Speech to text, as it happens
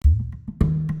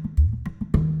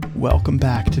Welcome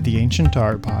back to the Ancient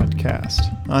Art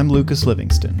Podcast. I'm Lucas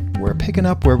Livingston. We're picking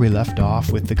up where we left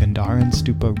off with the Gandharan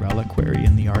Stupa Reliquary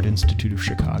in the Art Institute of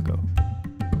Chicago.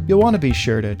 You'll want to be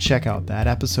sure to check out that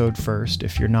episode first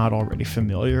if you're not already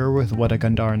familiar with what a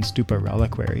Gandharan Stupa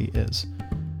Reliquary is.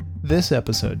 This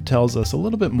episode tells us a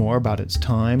little bit more about its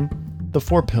time, the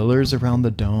four pillars around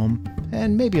the dome,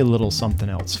 and maybe a little something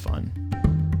else fun.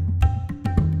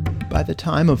 By the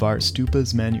time of our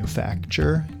stupa's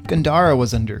manufacture, Gandhara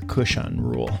was under Kushan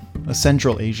rule, a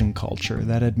Central Asian culture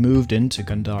that had moved into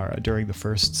Gandhara during the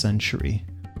 1st century.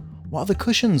 While the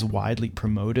Kushans widely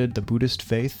promoted the Buddhist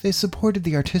faith, they supported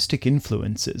the artistic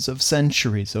influences of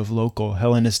centuries of local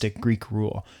Hellenistic Greek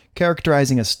rule,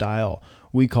 characterizing a style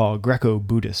we call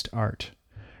Greco-Buddhist art.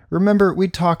 Remember, we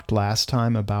talked last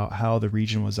time about how the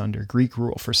region was under Greek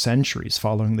rule for centuries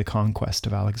following the conquest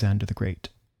of Alexander the Great.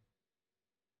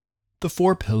 The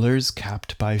four pillars,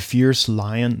 capped by fierce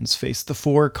lions, face the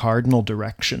four cardinal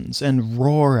directions and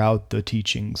roar out the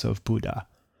teachings of Buddha.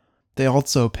 They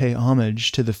also pay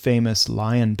homage to the famous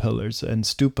lion pillars and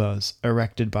stupas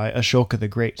erected by Ashoka the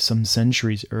Great some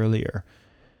centuries earlier.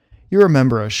 You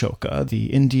remember Ashoka, the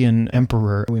Indian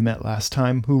emperor we met last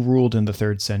time, who ruled in the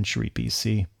 3rd century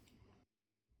BC.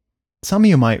 Some of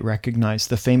you might recognize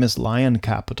the famous lion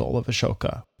capital of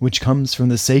Ashoka, which comes from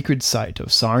the sacred site of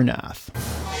Sarnath.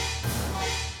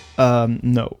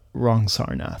 No, wrong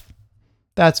Sarnath.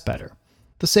 That's better.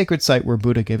 The sacred site where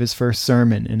Buddha gave his first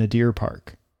sermon in a deer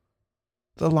park.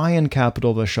 The lion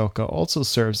capital of Ashoka also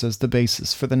serves as the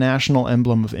basis for the national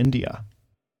emblem of India.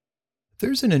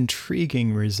 There's an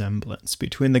intriguing resemblance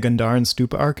between the Gandharan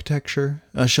stupa architecture,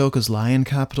 Ashoka's lion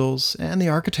capitals, and the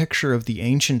architecture of the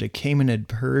ancient Achaemenid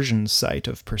Persian site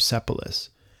of Persepolis.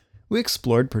 We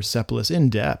explored Persepolis in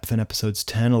depth in episodes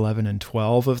 10, 11, and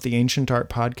 12 of the Ancient Art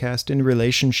Podcast in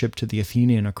relationship to the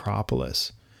Athenian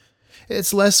Acropolis.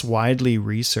 It's less widely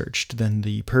researched than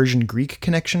the Persian-Greek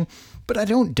connection, but I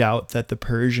don't doubt that the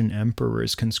Persian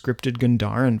emperors conscripted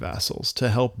Gandharan vassals to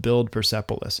help build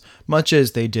Persepolis, much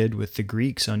as they did with the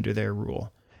Greeks under their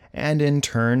rule. And in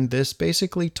turn, this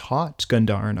basically taught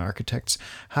Gandharan architects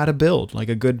how to build like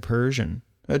a good Persian.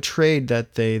 A trade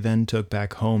that they then took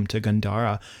back home to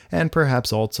Gandhara, and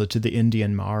perhaps also to the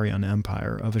Indian Mauryan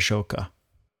Empire of Ashoka.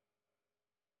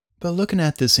 But looking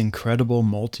at this incredible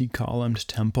multi-columned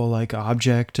temple-like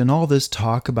object and all this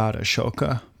talk about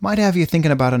Ashoka might have you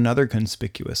thinking about another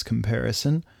conspicuous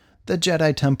comparison, the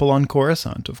Jedi Temple on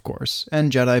Coruscant, of course,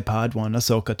 and Jedi Padawan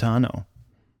Ahsoka Tano.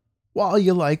 While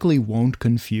you likely won't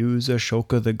confuse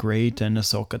Ashoka the Great and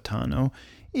Ahsoka Tano,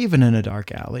 even in a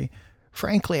dark alley,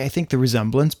 frankly, I think the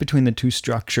resemblance between the two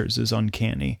structures is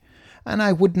uncanny, and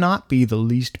I would not be the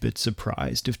least bit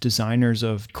surprised if designers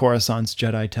of Coruscant's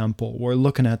Jedi Temple were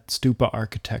looking at stupa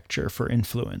architecture for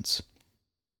influence.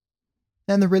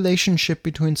 And the relationship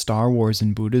between Star Wars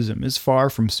and Buddhism is far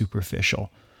from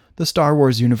superficial. The Star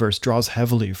Wars universe draws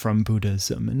heavily from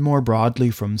Buddhism, and more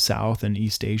broadly from South and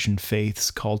East Asian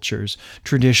faiths, cultures,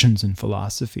 traditions, and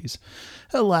philosophies.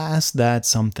 Alas, that's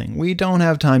something we don't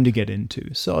have time to get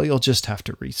into, so you'll just have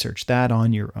to research that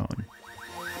on your own.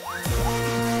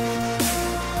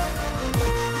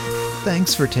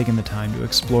 Thanks for taking the time to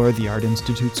explore the Art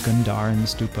Institute's Gandharan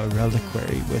Stupa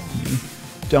Reliquary with me.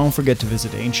 Don't forget to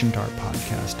visit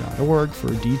ancientartpodcast.org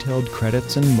for detailed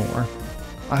credits and more.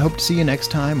 I hope to see you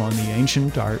next time on the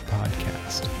Ancient Art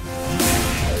Podcast.